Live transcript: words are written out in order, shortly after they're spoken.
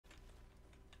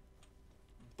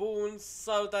Bun,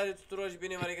 salutare tuturor și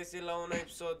bine v-am regăsit la un nou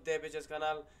episod de pe acest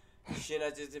canal. Și în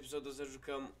acest episod o să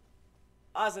jucăm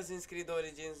Assassin's Creed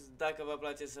Origins. Dacă vă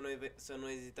place să nu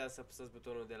ezitați să apăsați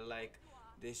butonul de like,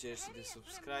 de share și de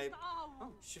subscribe.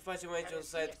 Și facem aici un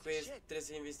side quest, trebuie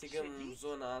să investigăm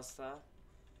zona asta.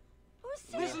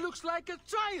 This looks like a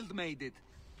child made it.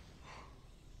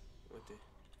 Uite.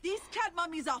 These cat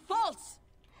mummies are false!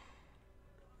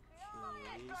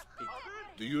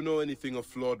 Do you know anything of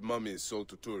flawed mummies sold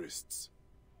to tourists?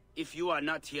 If you are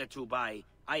not here to buy,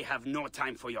 I have no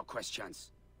time for your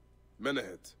questions.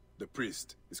 Menehet, the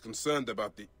priest, is concerned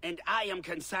about the... And I am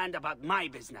concerned about my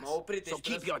business. So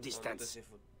keep your distance.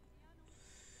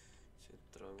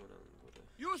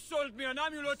 You sold me an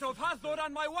amulet of Hathor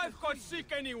and my wife got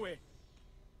sick anyway.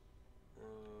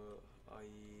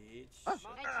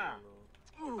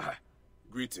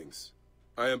 Greetings.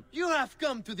 I am... You have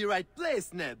come to the right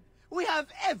place, Neb. We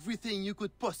have everything you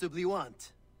could possibly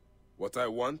want. What I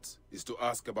want is to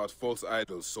ask about false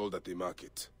idols sold at the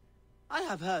market. I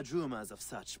have heard rumors of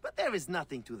such, but there is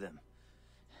nothing to them.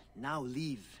 Now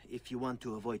leave if you want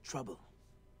to avoid trouble.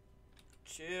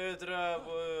 Ce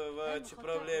treabă, bă, ce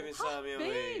probleme să am eu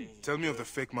aici? Tell me of the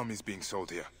fake mummies being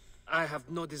sold here. I have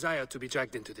no desire to be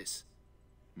dragged into this.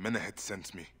 Menehet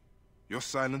sent me. Your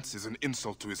silence is an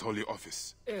insult to his holy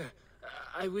office.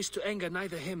 I wish to anger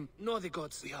neither him nor the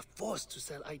gods. We are forced to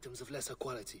sell items of lesser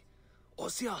quality, or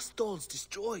see our stalls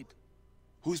destroyed.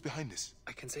 Who is behind this?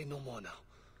 I can say no more now.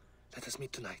 Let us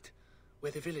meet tonight,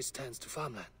 where the village turns to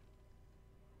farmland.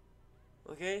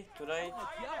 Ok, tonight.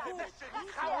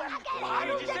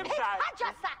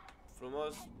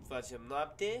 Frumos, facem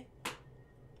noapte.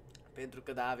 Pentru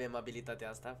că da, avem abilitatea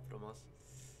asta, frumos.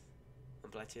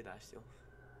 Îmi place, da, știu.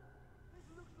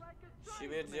 Și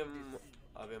mergem,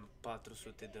 avem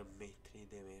 400 de metri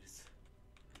de mers.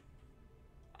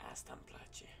 Asta îmi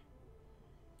place.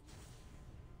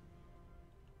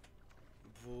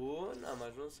 Bun, am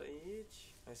ajuns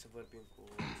aici. Hai să vorbim cu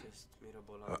acest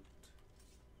mirabolant.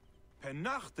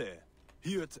 Penachte,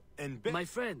 hiert en My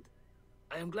friend,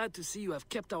 I am glad to see you have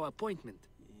kept our appointment.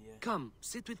 Yeah. Come,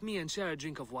 sit with me and share a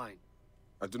drink of wine.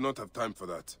 I do not have time for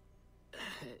that.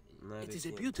 It is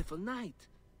a beautiful night.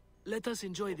 Let us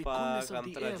enjoy the coolness of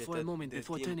the air for a moment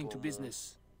before turning to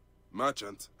business.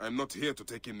 Merchant, I am not here to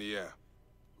take in the air.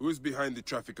 Who is behind the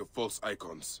traffic of false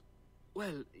icons?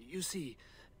 Well, you see,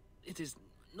 it is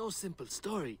no simple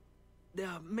story. There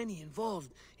are many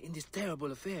involved in this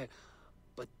terrible affair,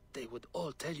 but they would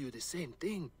all tell you the same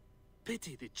thing.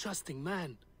 Pity the trusting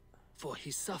man, for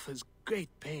he suffers great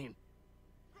pain.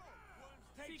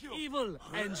 Evil,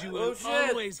 and you will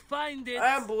always find it.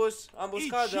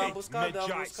 Ambuscadă.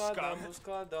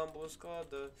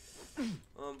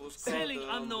 Sailing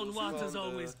unknown waters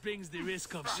always brings the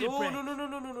risk of shipwreck.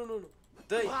 Nu.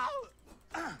 Dă-i.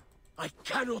 I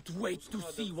cannot wait to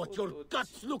see what your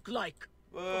guts look like.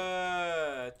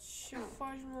 Bă, ce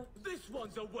faci, mă? This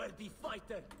one's a worthy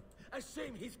fighter. I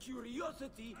shame his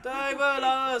curiosity. Dai, bă,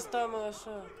 la ăsta, mă,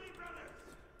 așa.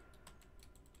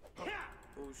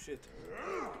 Oh, shit.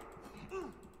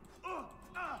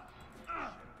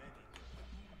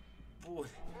 Bun.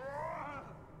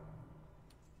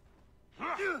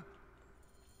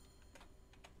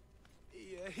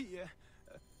 Here,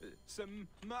 some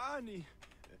maani,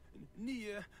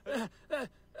 near.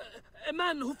 A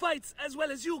man who fights as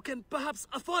well as you can perhaps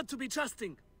afford to be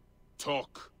trusting.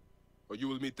 Talk, or you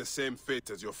will meet the same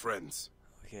fate as your friends.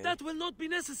 Okay. That will not be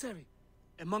necessary.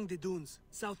 Among the dunes,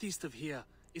 southeast of here,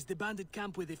 is the bandit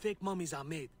camp where the fake mummies are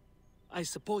made. I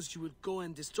suppose you will go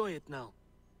and destroy it now.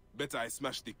 Better I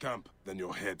smash the camp than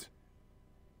your head.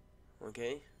 Ok.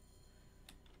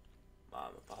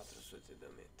 Mamă, 400 de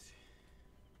metri.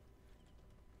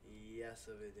 Ia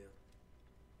să vedem.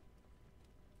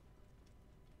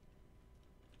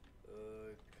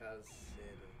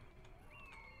 Calseră.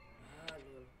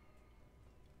 Lol.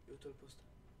 Uite-l pe ăsta.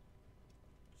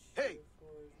 Hey!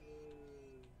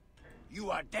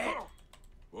 You are dead!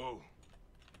 Whoa.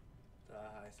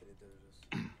 Da, hai să le dăm jos.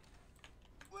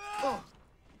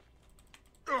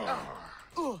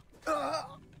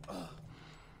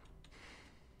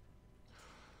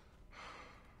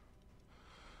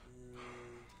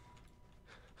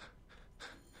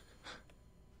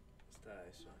 Stai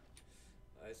așa.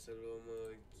 Hai să luăm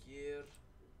gear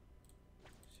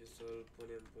și să-l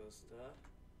punem pe ăsta.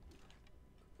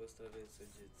 Pe ăsta avem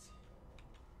săgeți.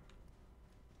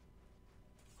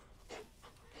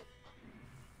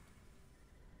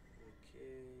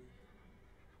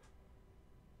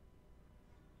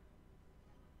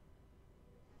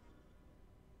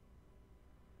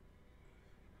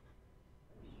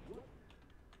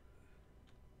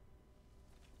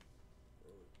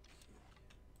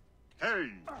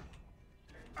 Hey!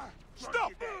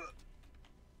 Stop!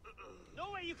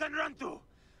 Nowhere you can run to!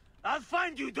 I'll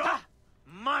find you, dog!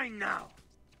 Mine now!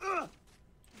 Ok.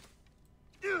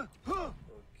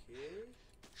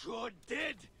 You're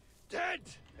dead! Dead!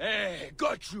 Hey,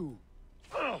 got you!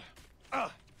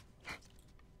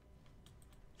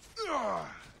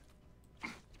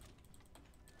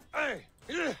 Hey!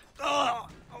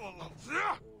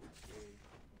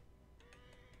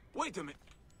 Wait a minute!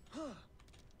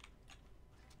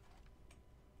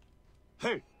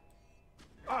 Hey!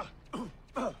 Haide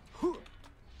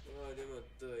mă,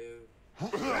 dă-i.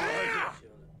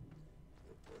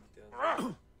 Nu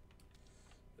contează.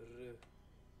 R.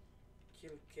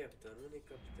 Kill Captain, unde e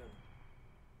capitan?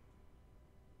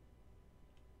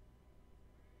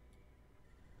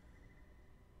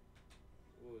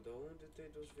 Dar unde te-ai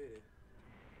dus, vere?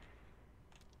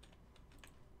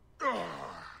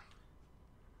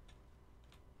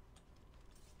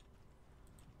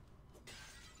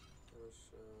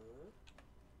 Așa.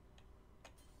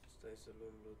 Stai să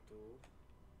luăm loot-ul.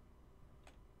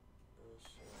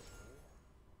 Așa.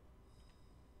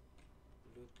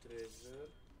 Loot treasure.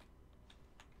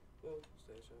 Oh,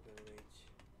 stai așa, că avem aici.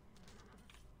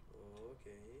 Ok.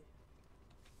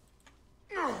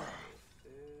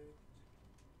 Perfect.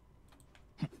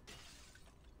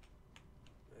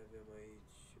 Mai avem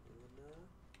aici una.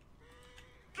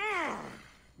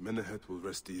 Menehet will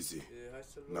rest easy Hai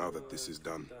să luăm now that this is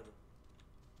done. capitanul.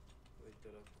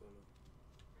 Uite-l acolo.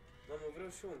 Mamă, vreau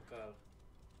și eu un cal.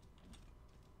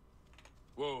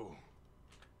 Whoa.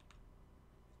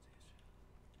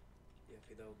 Ia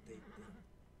că-i dau date de...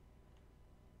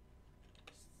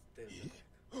 Stealth.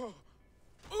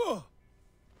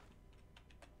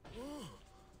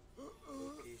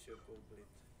 Ok, și eu complet.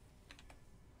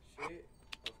 Și am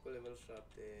făcut level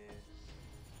 7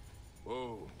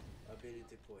 Whoa.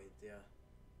 ability point, ia.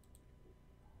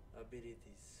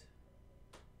 Abilities.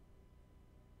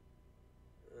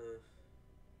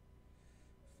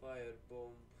 Fire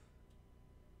bomb.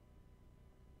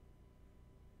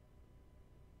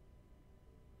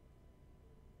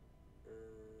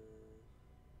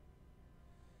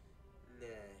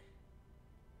 Ne.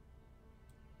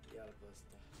 Ia-l pe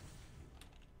ăsta.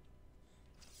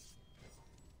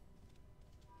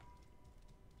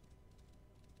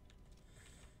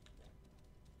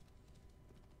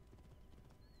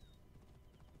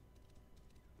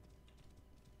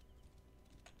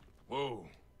 Whoa.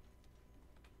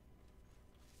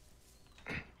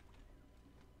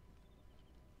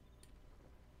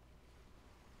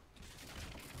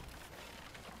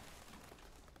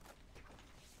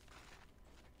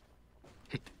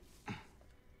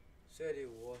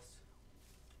 Serios.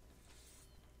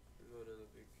 Agora não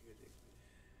vi que ele aqui.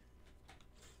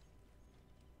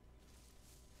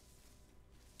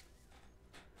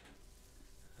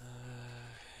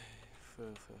 Fă.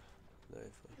 Dai,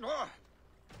 fă.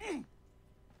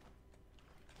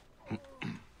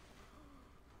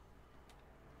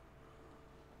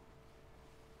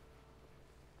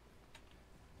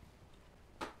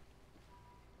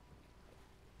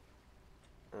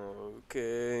 Ok.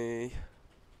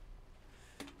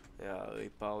 Ia,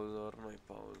 îi pauză, ori nu-i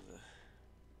pauză.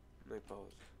 Nu-i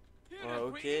pauză.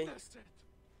 Ok.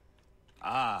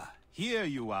 Ah, here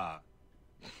you are.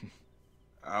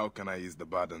 How can I ease the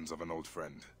burdens of an old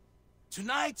friend?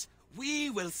 Tonight, we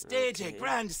will stage a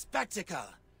grand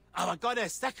spectacle. Our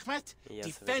goddess Sekhmet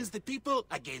defends the people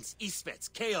against Isfet's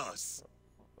chaos.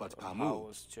 But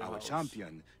Pamu, our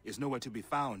champion, is nowhere to be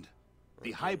found.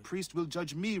 The High Priest will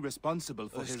judge me responsible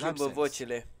for his absence.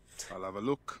 vocile. I'll have a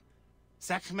look.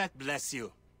 Sekhmet bless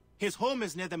you. His home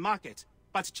is near the market,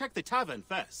 but check the tavern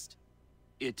first.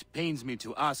 It pains me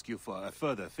to ask you for a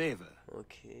further favor.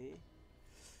 Ok.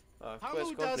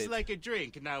 Pamu does like a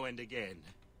drink now and again.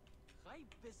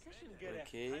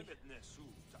 Ok.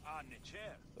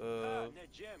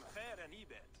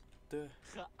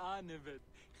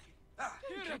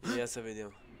 Ia să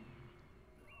vedem.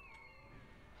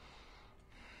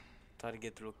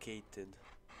 Target located.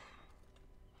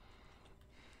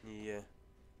 Yeah.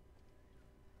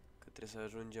 Că trebuie să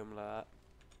ajungem la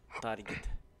target.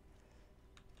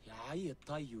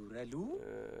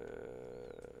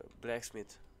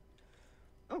 Blacksmith.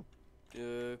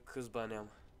 Câți bani am?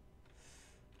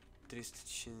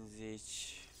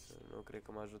 350. Nu cred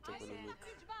că mă ajută cu nimic.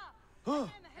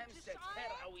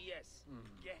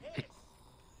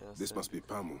 This must be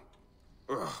Pamu.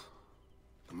 Ugh.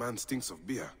 The man stinks of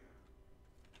beer.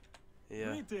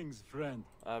 Yeah. Greetings, friend.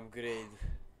 Upgrade.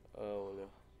 Aoleu.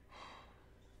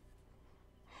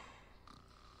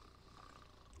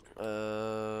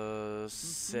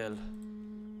 Sell.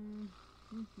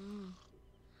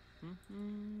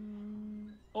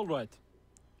 All right.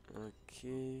 Ok.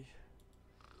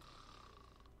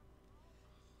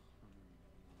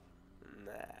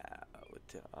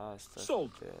 Uite, asta aș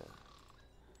Sold. putea...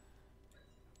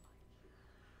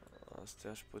 Astea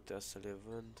aș putea să le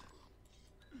vând.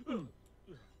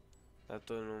 Dar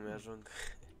tot nu mi-ajung.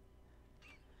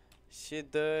 Și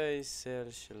dă-i sell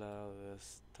și la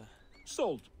ăsta.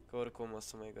 Sold. Că oricum o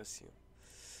să mai găsim.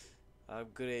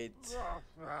 Upgrade.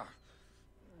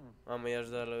 Mamă, i-aș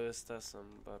da la ăsta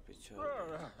să-mi ba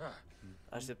picioarele.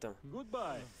 Așteptăm.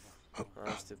 Goodbye.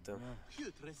 Așteptăm.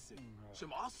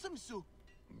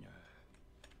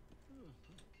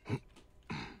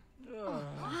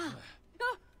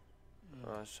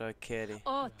 Așa, carry.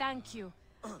 Oh, thank you.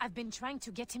 I've been trying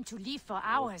to get him to leave for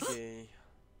hours. Ok.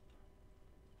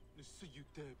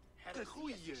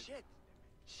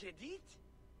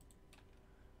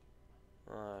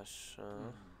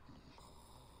 Așa.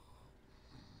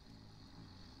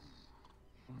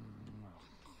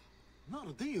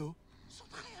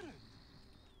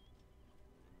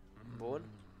 Bun.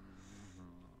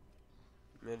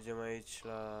 Mergem aici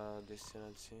la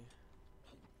destinație.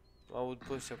 Aud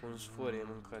pe ăștia cum sforie,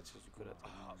 mâncați-și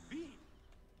gurata.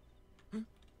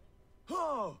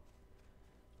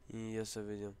 Ia să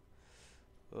vedem.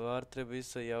 Ar trebui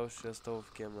să iau și asta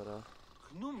off camera.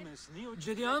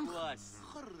 Geriam?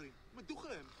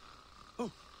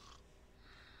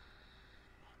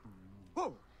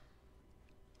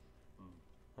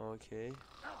 Ok.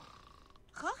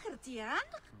 Kochertian?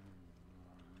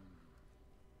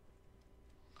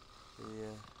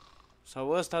 Yeah. Sau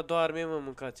ăsta doarme, mă,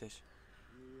 mâncați așa.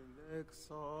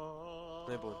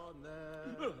 Nu-i bun.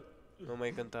 Nu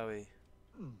mai cântau ei.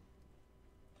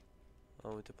 A,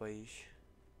 uite pe aici.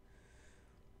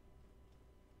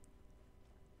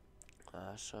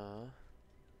 Așa.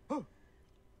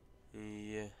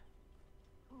 Yeah.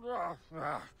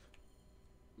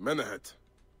 Menehet.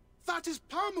 That is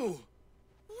Pamu!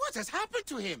 What has happened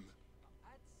to him?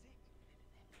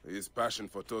 His passion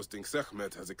for toasting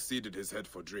Sekhmet has exceeded his head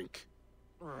for drink.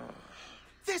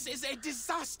 This is a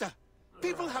disaster!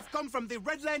 People have come from the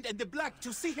Red Land and the Black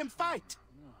to see him fight.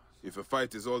 If a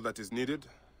fight is all that is needed,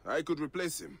 I could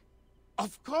replace him.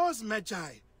 Of course,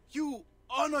 Magi. You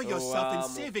honor yourself in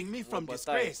saving me from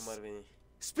disgrace.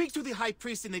 Speak to the High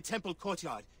Priest in the temple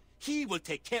courtyard. He will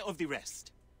take care of the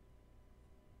rest.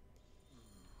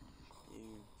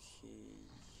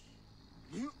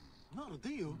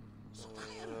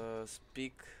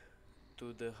 Speak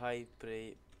to the High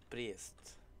Priest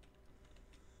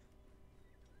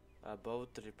about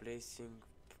replacing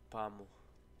Pamu.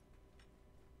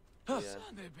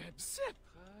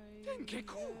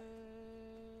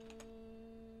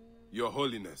 Your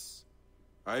Holiness,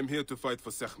 I am here to fight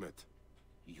for Sekhmet.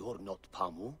 You're not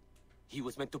Pamu. He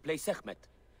was meant to play Sekhmet.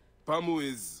 Pamu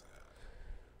is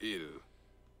ill.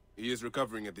 He is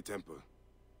recovering at the temple.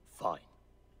 Fine.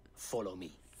 Follow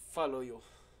me. Follow you.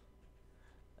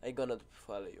 I gonna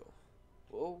follow you.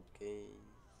 Okay.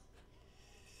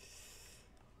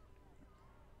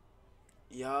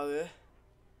 Ia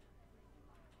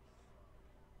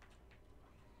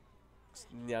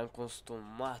ne-am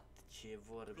costumat, ce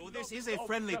vorbi. Though this is a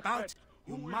friendly bout,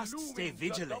 you must stay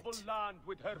vigilant.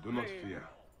 Do not fear.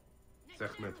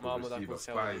 Sekhmet will receive a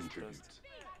fine tribute.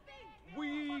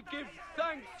 We give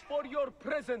thanks for your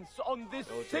presence on this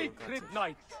sacred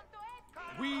night.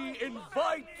 We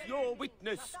invite your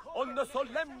witness on the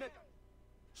solemnity.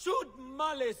 Should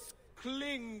malice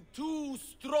cling too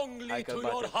strongly to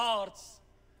your hearts,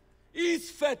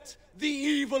 Isfet, the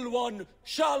evil one,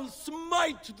 shall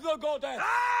smite the goddess.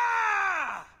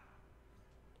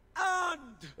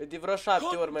 And de vreo 7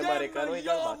 ori mai mare ca noi,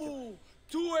 dar bate.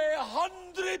 To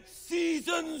 100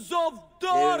 seasons of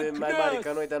darkness. E mai mare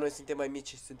ca noi, dar noi suntem mai mici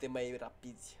și suntem mai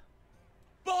rapizi.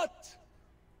 But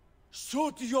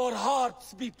should your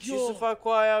hearts be pure, ce să fac cu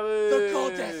aia, the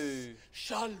goddess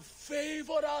shall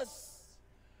favor us,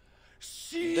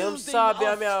 shielding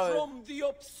us from the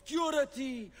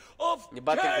obscurity of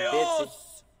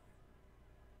chaos.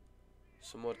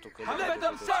 Să mor tu că let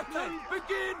them settle,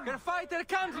 begin! Their fighter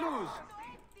can't lose!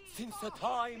 Since a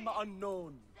time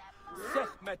unknown,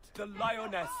 Sekhmet the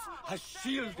lioness has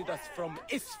shielded us from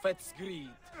Isfet's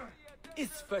greed.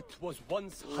 Isfet was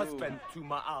once husband to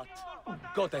Ma'at,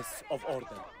 goddess of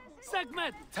order.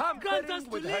 Sekhmet! Tampering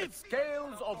with her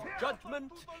scales of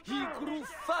judgment, he grew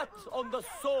fat on the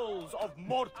souls of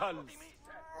mortals.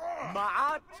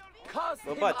 Ma'at cast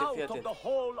him out of the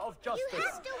hall of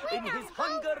justice. In his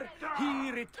hunger,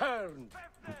 he returned.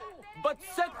 But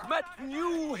Sekhmet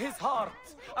knew his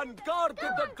heart and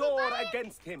guarded the door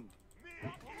against him.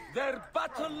 Their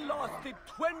battle lasted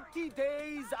 20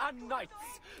 days and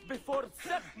nights before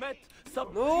Sekhmet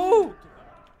subdued.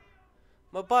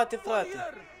 Mă bate,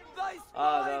 frate.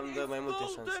 Dar îmi dă mai multe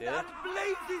șanse, e?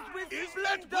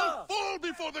 Islet will fall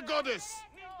before the goddess!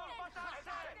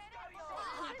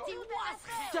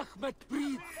 Sekhmet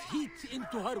breathed heat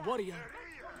into her warrior.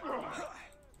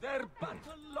 Their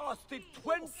battle lasted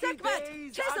 20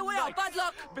 days and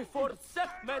nights before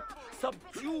Sekhmet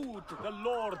subdued the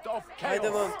Lord of Chaos. Haide,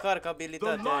 mă, încarc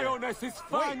abilitatea aia. Lioness's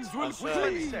fangs will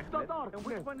cleave the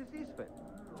darkness.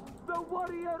 The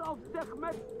warrior of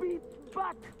Sekhmet beats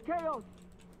back Chaos.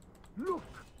 Look,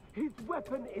 his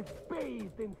weapon is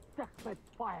bathed in Sekhmet's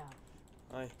fire.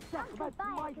 Sekhmet's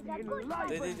might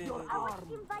enlivens your arm.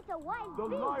 The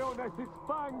lioness's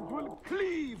fangs will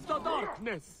cleave the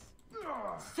darkness.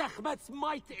 Sekhmet's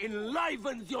might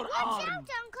enlivens your arm.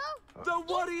 The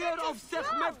warrior of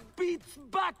Sekhmet beats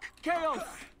back Chaos.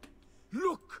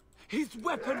 Look, his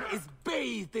weapon is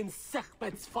bathed in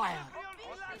Sekhmet's fire.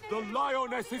 The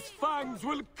lioness's fangs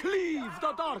will cleave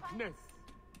the darkness.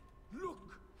 Look,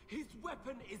 his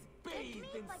weapon is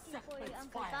bathed in Sekhmet's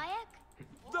fire.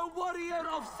 The warrior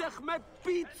of Sekhmet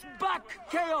beats back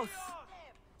Chaos.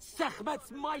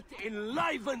 Sekhmet's might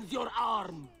enlivens your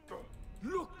arm.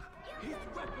 Look, his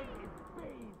weapon is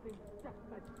bathed in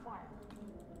Sekhmet's fire.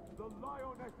 The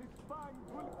lioness's fangs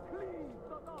will cleave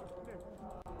the darkness.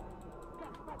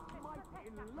 Sekhmet's might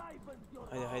enlivens your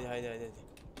arm. Haide.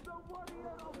 The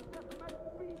warrior of Sekhmet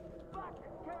beats back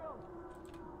Chaos.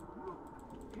 Look,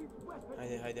 his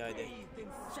weapon Haide.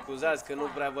 Scuzați că nu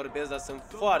prea vorbesc, dar sunt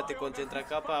foarte concentrat,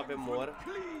 ca pe mor.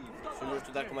 Și nu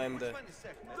știu dacă mai îmi dă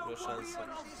vreo șansă.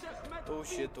 Oh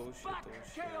shit.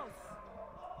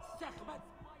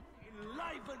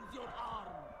 Enlivens your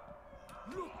arm.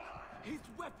 Look, his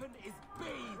weapon is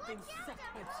bathed in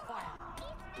Sekhmet's fire.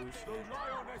 The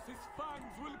lioness's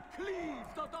fangs will cleave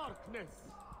the darkness.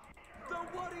 The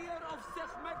warrior of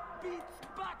Sekhmet beats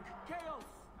back Chaos.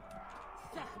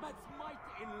 Sekhmet's might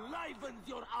enlivens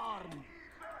your arm.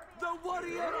 The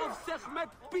warrior of Sekhmet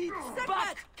beats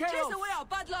back Chaos. Chase away our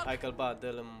bad luck. Hai că-l bat,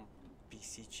 dă-l în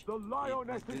pisici. The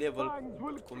lioness's Level fangs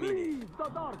will cu mine. cleave the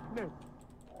darkness.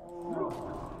 Look,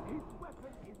 his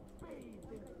weapon is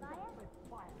bathed in Sekhmet's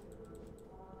fire.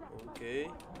 Ok.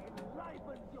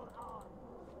 Enlivens your arm.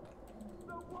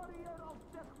 The warrior of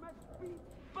Sekhmet beats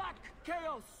back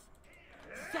Chaos.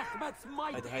 Sekhmet's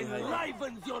might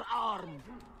enlivens your arm.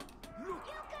 Look,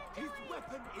 his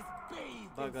weapon is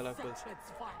bathed in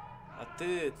Sekhmet's fire.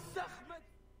 Atât.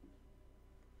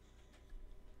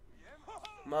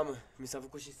 Mamă, mi s-a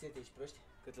făcut și sete, ești proști?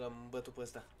 Cât l-am bătut pe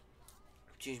ăsta.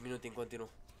 5 minute în continuu.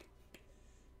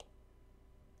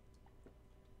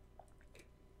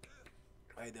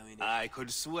 I could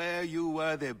swear you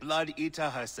were the blood eater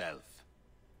herself.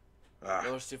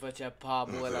 Nu știu ce făcea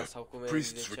pubul ăla sau cum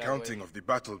Priest's recounting of the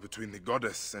battle between the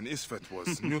goddess and Isfet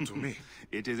was new to me.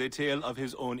 It is a tale of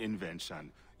his own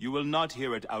invention. You will not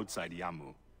hear it outside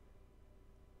Yamu.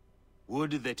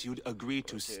 Would that you'd agree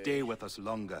to stay with us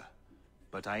longer.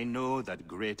 But I know that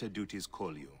greater duties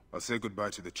call you. I'll say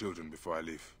goodbye to the children before I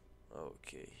leave.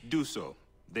 Okay. Do so.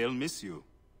 They'll miss you.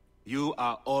 You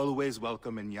are always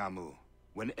welcome in Yamu,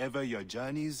 whenever your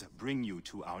journeys bring you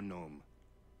to our gnome.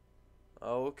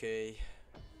 Okay.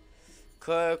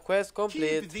 Quest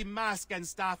complete. Keep the mask and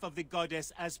staff of the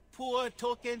goddess as poor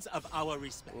tokens of our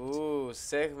respect.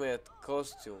 Sekhmet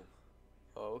costume.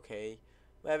 Ok.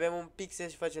 Mai avem un pixel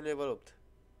și facem level 8.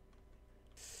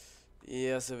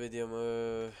 Ia să vedem.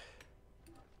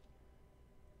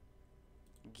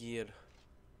 Gear.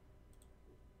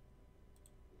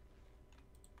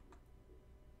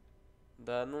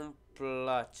 Dar nu-mi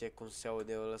place cum se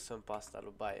aude, o lăsăm pe asta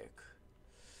lui Bayek.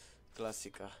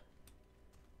 Clasica.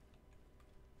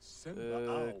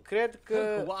 Cred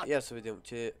că... Ia să vedem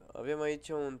ce... Avem aici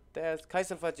un task. Hai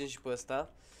să-l facem și pe ăsta,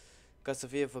 ca să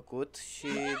fie făcut și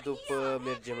după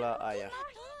mergem la aia.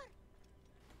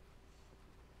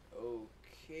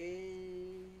 Ok.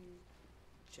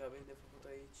 Ce avem de făcut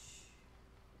aici?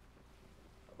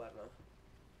 Habar n-am.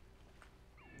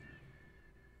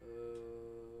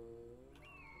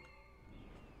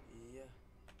 Ia.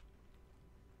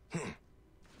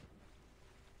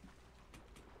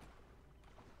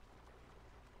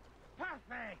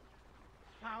 Perfect!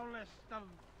 Foulest of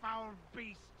foul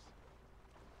beasts.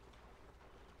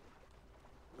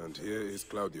 And here is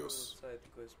Claudius.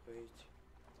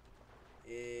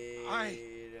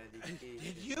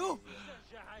 Did you?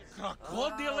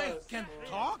 Crocodile can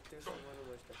talk?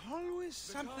 Always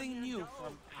something new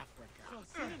from Africa.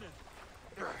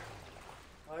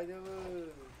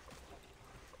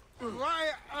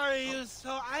 Why are you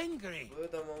so angry? Bă,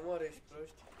 dar mă moare, ești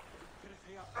proști.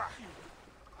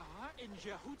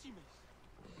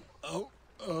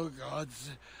 Oh gods.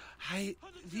 I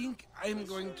think I'm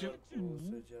going to...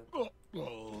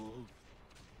 Oh.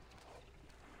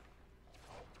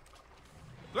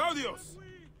 Claudius!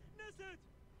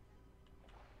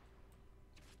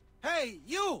 Hey,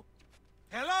 you!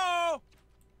 Hello?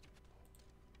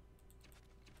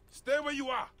 Stay where you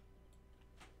are!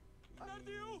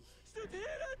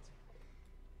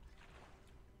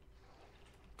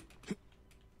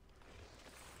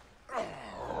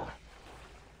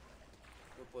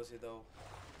 Nu pot să-i dau.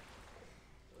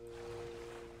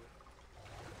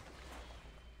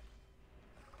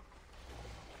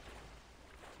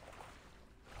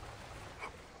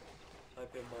 Hai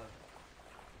pe mal.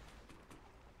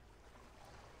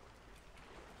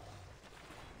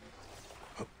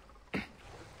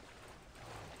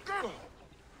 Dai.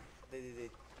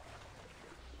 Perfect.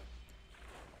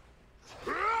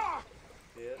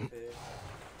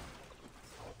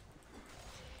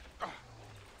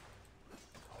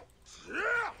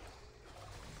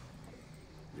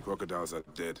 The crocodiles are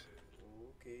dead.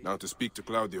 Okay. Now to speak to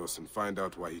Claudius and find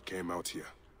out why he came out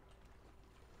here.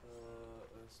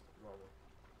 Mamă.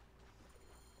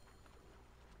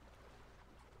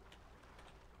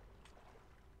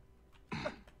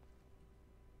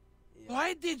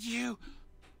 Why did you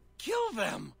kill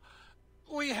them?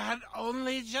 We had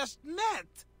only just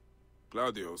met.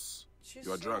 Claudius,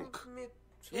 you are drunk.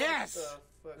 Yes,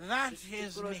 that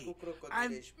is me.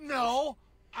 And no,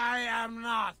 I am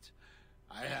not.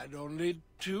 I had only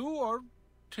 2 or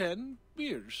 10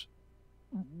 beers.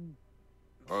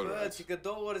 All right, let's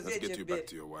get you back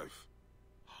to your wife.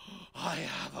 I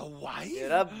have a wife?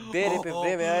 Era bere pe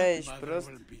vremea aia, ești Mother prost.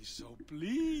 will be so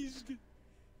pleased.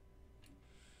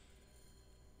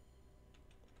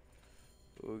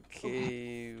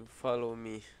 Okay, follow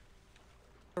me.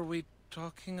 What are we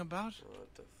talking about?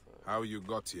 What the fuck? How you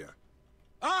got here?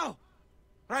 Oh!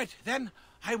 Right, then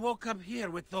I woke up here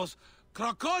with those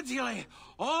crocodili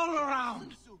all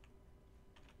around.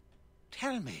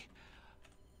 Tell me.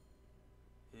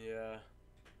 Yeah.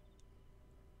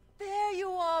 There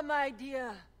you are, my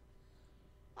dear.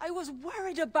 I was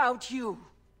worried about you.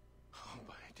 Oh,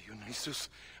 my Dionysus.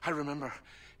 I remember.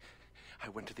 I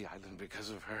went to the island because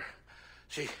of her.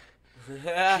 She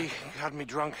got me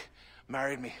drunk,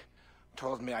 married me,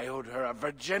 told me I owed her a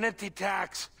virginity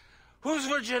tax. Whose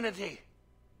virginity?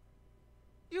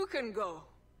 You can go.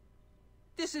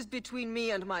 This is between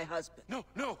me and my husband. No,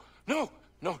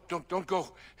 don't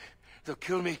go. They'll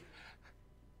kill me.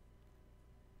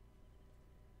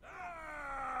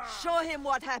 Show him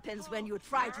what happens when you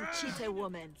try to cheat a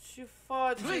woman. Ce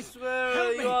faci? Please, Swear,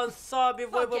 help me. eu am sabie,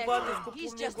 voi vă Forget bateți him. cu He's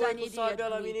pumnii just goi an cu idiot sabia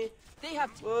la weak. mine. They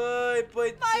have Băi,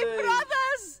 My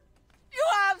brothers! You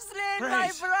have slain my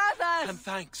Praise brothers! and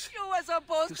thanks. You were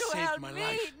supposed You to saved help my me,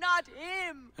 life. not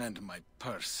him! And my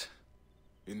purse.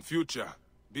 In future,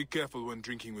 be careful when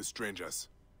drinking with strangers.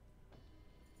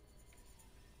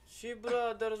 Și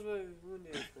brothers, băi, unde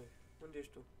ești, băi? Unde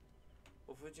ești tu?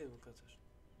 O fugit, mâncați așa.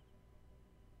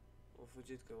 O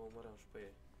fugit că o omăram și pe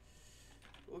ei.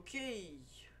 Ok.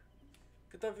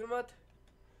 Cât am filmat?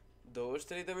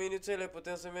 23 de minuțele,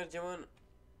 putem să mergem în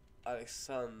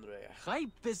Alexandria.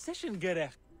 High position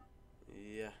gerecht.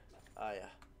 Ia,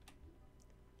 aia.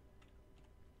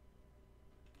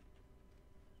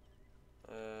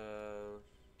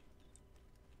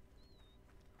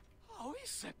 Oh,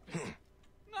 Isepe.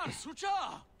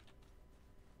 Nasucha.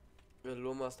 Îl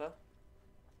luăm asta?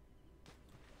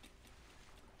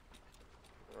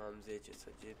 Am 10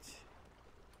 săgeți.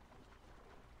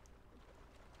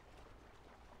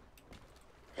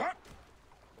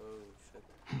 Oh, shit.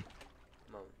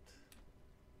 Mount.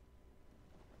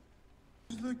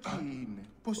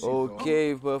 Ok,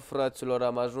 bă, fraților,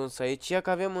 am ajuns aici. Ia că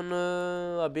avem un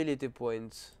ability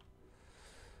points.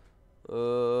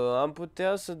 Am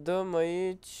putea să dăm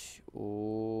aici...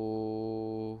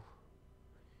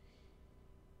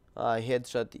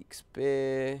 headshot XP.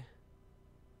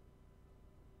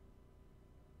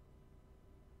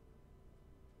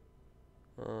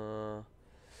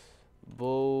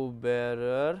 Bow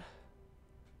bearer.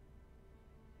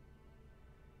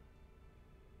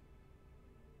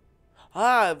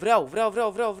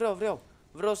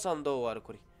 Vreau să am 2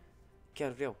 arcuri.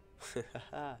 Chiar vreau.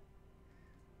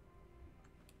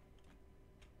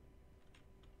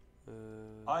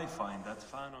 I find that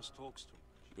Thanos talks too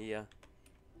much. Ia.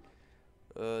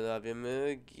 Avem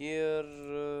gear.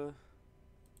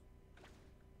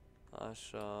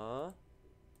 Așa.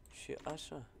 Și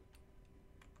așa.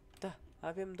 Da,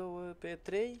 avem 2 pe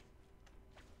 3.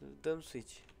 Dăm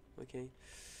switch. Ok.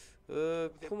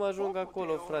 Cum ajung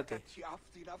acolo, frate?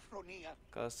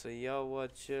 Ca să iau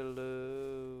acel...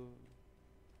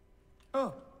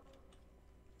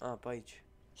 pe aici.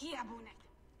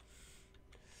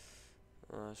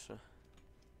 Așa.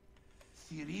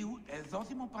 Θηρίου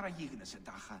εδόθημο παραγίγνεσαι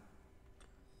τάχα.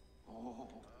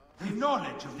 The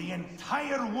knowledge of the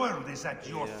entire world is at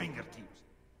your fingertips.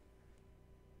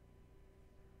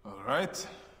 All right.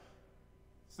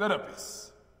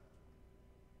 Serapis.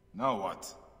 Now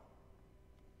what?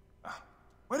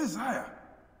 Where is Aya?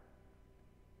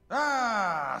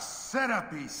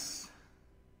 Serapis.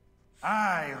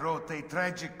 I wrote a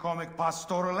tragic comic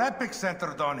pastoral epic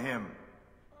centered on him.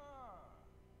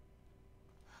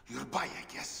 You're by, I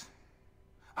guess.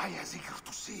 Aya's eager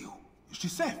to see you. Is she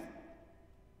safe?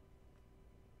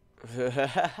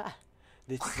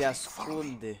 Deci se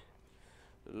ascunde.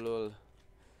 Lol.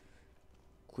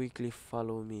 Quickly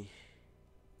follow me.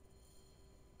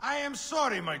 I am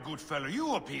sorry, my good fellow.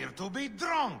 You appear to be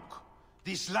drunk.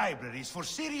 This library is for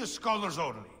serious scholars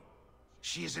only.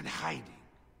 She is in hiding.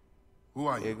 Who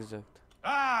are you? Exact.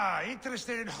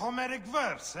 Interested in Homeric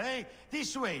verse, eh?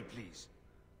 This way, please.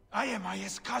 I am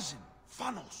Aya's cousin,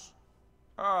 Phanos.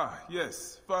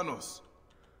 Yes, Phanos.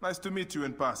 Nice to meet you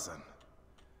in person.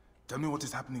 Tell me what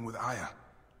is happening with Aya.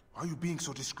 Why are you being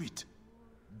so discreet?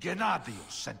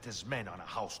 Gennadios sent his men on a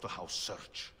house-to-house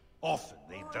search. Often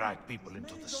they drag people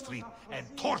into the street and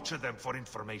torture them for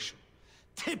information.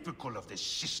 Typical of the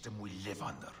system we live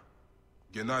under.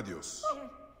 Gennadios.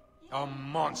 A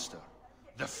monster.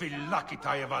 The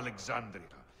Philakitae of Alexandria.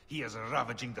 He is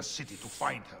ravaging the city to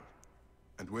find her.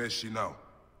 And where is she now?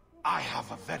 I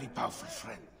have a very powerful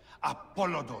friend,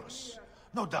 Apollodorus.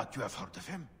 No doubt you have heard of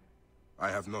him. I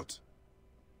have not.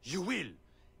 You will.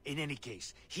 In any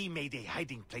case, he made a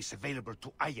hiding place available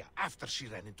to Aya after she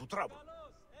ran into trouble.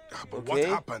 But what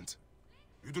happened?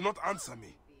 You do not answer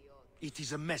me. It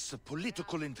is a mess of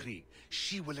political intrigue.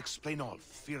 She will explain all,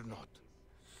 fear not.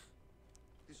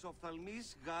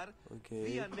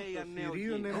 Okay.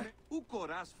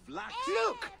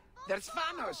 Look! There's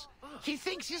Phanos! He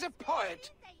thinks he's a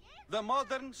poet! The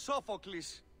modern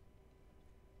Sophocles.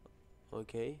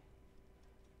 Okay.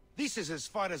 This is as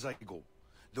far as I go.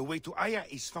 The way to Aya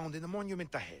is found in the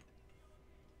monument ahead.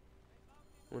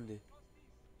 Unde?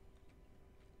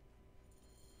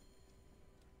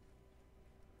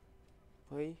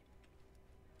 Păi?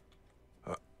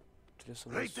 Trebuie să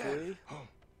mă sui?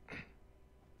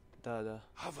 Da, da.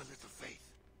 Have a little faith.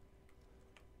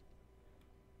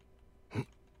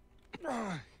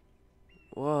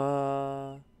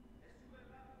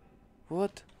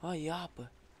 What? E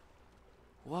apă.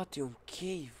 What? E un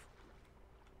cave.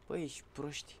 Băi, ești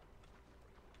proști.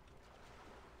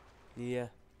 Yeah.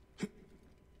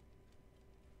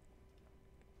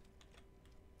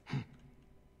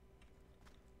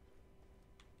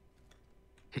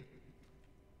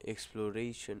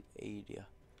 Exploration area.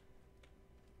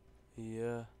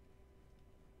 Yeah.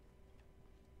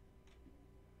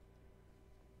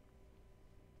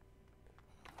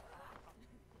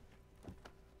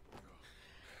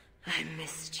 I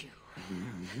missed you.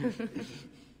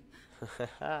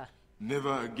 Never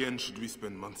again should we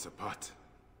spend months apart.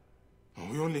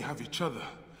 We only have each other.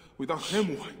 Without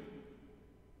him, why?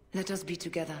 Let us be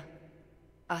together.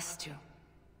 Us two.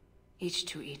 Each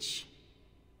to each.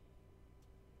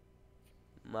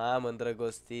 Mamă,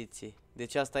 îndrăgostiții.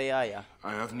 Deci asta e Aya. I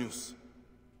have news.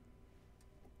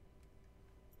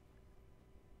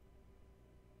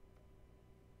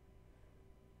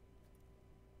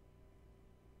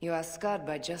 You are scarred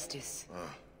by justice.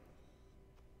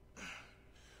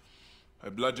 I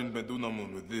bludgeoned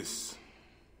Medunamun with this.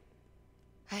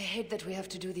 I hate that we have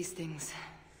to do these things.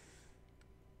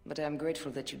 But I am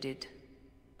grateful that you did.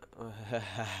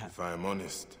 If I am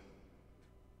honest,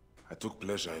 I took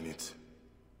pleasure in it.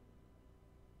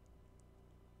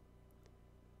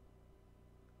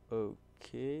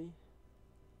 Ok.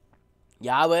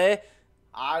 Ia bă!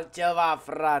 Altceva,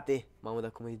 frate! Mamă,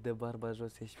 dar cum îi dă barba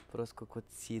jos, ești prost cu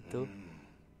cuțitul.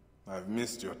 I've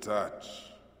missed your touch.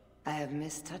 I have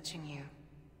missed touching you.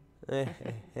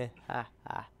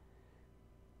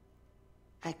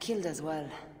 I killed as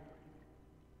well.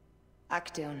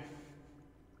 Actaeon.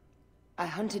 I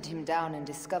hunted him down and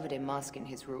discovered a mask in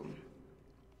his room.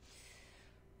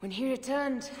 When he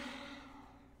returned,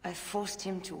 I forced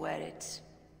him to wear it.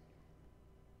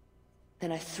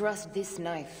 Then I thrust this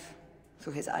knife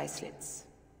through his eye slits.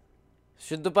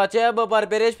 Și după aceea mă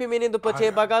barberești pe mine după ce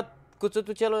ai bagat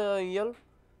cuțitul celor în el?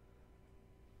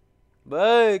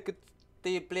 Băi, cât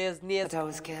te pleznesc. But I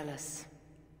was careless.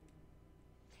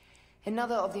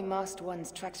 Another of the masked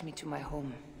ones tracked me to my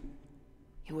home.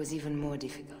 It was even more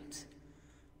difficult.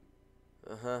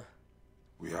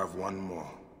 We have one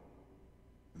more.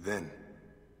 Then,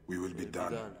 we will be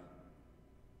done.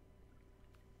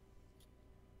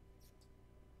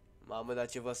 Mamă, dar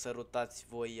ce vă sărutați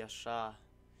voi așa.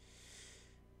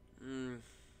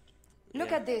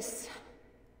 Look at this.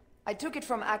 I took it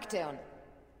from Actaeon.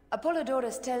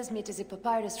 Apollodorus tells me it is a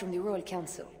papyrus from the Royal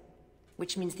Council,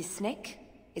 which means the snake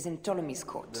is in Ptolemy's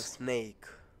court. The snake.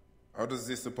 How does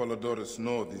this Apollodorus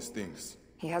know these things?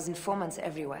 He has informants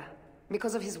everywhere,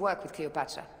 because of his work with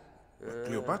Cleopatra.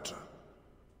 Cleopatra?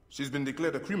 She's been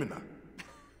declared a criminal.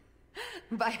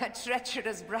 By her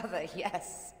treacherous brother,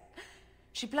 yes.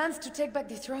 She plans to take back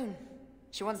the throne.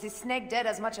 She wants the snake dead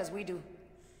as much as we do.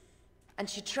 And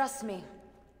she trusts me.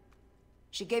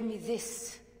 She gave me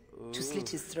this to slit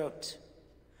his throat.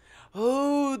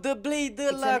 Oh, the blade de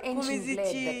It's la, an cum îi ancient blade that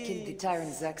zice? killed the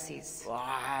tyrant Xerxes.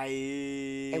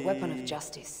 Uai. A weapon of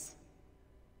justice.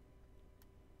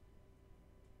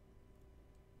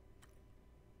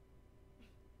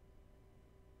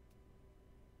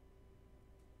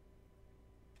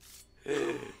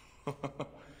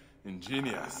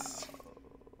 Ingenious.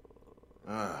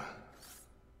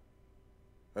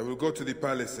 I will go to the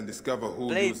palace and discover who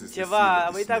Blade uses the seal ceva, am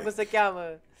of the uitat cum snake. se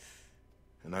cheamă.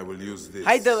 And I will use this.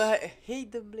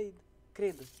 Hayden Blade,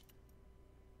 cred.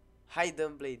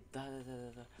 Hayden Blade, da.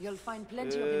 You'll find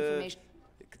plenty of information.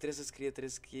 Că trebuie să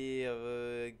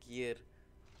scrie gear.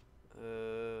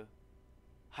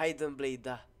 Hayden Blade,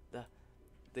 da.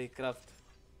 De craft.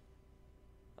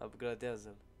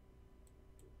 Upgradează-l.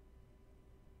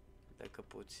 Dacă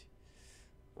poți.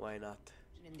 Why not?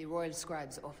 In the royal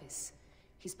scribe's office.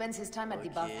 He spends his time at the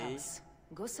bathhouse.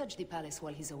 Go search the palace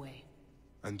while he's away.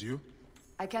 And you?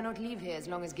 I cannot leave here as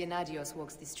long as Gennadios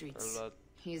walks the streets.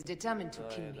 He is determined to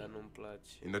kill me. Dar nu-mi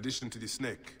place. In addition to the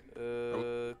snake.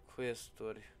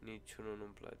 Quest-uri, niciunul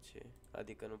nu-mi place.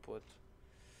 Adică nu pot.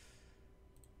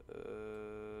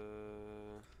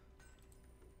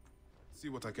 See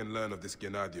what I can learn of this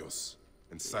Gennadios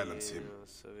and silence him.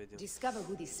 Discover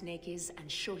who the snake is and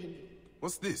show him.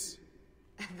 What's this?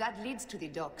 That leads to the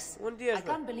docks. Unde I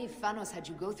can't believe Thanos had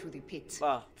you go through the pit.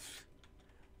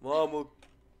 Mamă.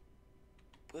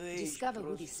 Discover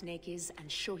who the snake is and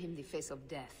show him the face of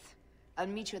death. I'll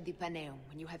meet you at the Paneum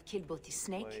when you have killed both the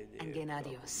snake and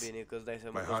Gennadios. Bine că îți dai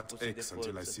seama My că heart spuse aches de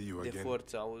until I forță. see you De again.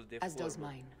 forță, auzi, de As does formă.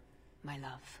 mine, my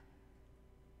love.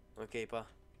 Ok, pa.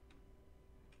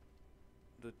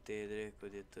 Du-te, drecu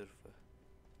de târfă.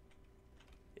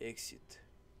 Exit.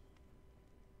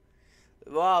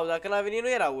 Wow, dacă n-a venit nu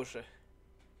era ușă.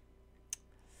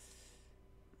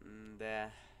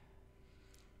 Da.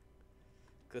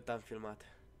 Cât am filmat?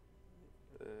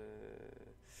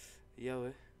 Ia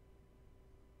uite.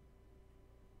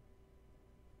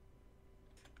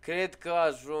 Cred că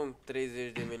ajung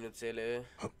 30 de minuțele.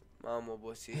 M-am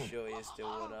obosit și eu, este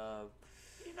ora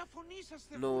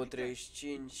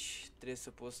 9:35. Trebuie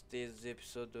să postez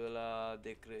episodul ăla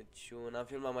de Crăciun. Am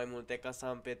filmat mai multe ca să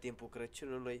am pe timpul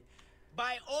Crăciunului.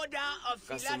 By order of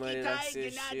Ca să mă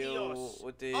relaxez și eu.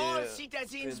 Uite,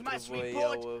 pentru voi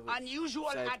iau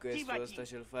side-quest-ul ăsta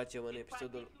și îl facem în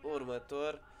episodul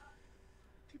următor.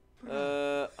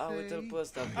 Uite-l pe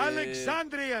ăsta, pe...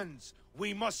 Alexandrians,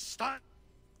 we must stand.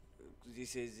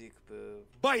 Zic pe...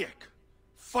 Bayek!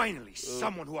 Finally,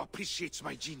 someone who appreciates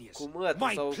my genius.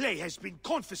 My play has been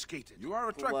confiscated. You are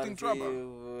attracting trouble.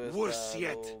 Worse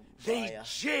yet, they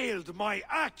jailed my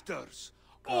actors.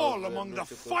 All among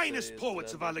the finest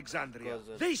poets of Alexandria.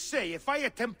 They say if I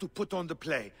attempt to put on the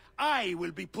play, I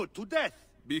will be put to death.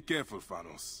 Be careful,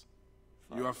 Thanos.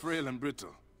 You are frail and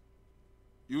brittle.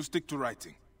 You stick to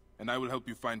writing, and I will help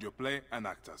you find your play and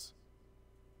actors.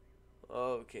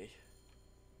 Okay.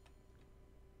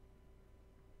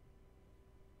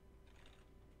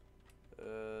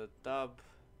 Tab.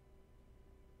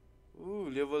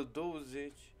 Level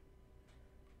 20.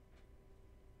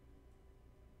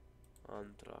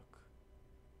 Untrack.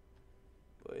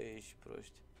 Băi, ești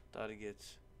proști.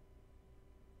 Targets.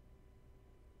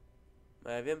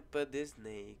 Mai avem pe The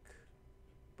Snake.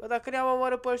 Bă, dacă ne-am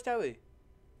omorât pe ăștia, băi.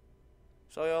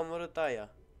 Sau eu am omorât aia.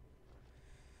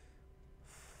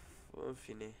 În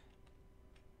fine.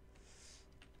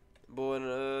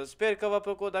 Bun, sper că v-a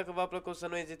plăcut. Dacă v-a plăcut, să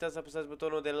nu ezitați să apăsați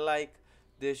butonul de like,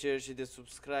 de share și de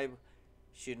subscribe.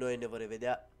 Și noi ne vom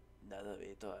revedea data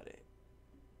viitoare.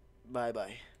 Bye,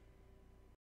 bye.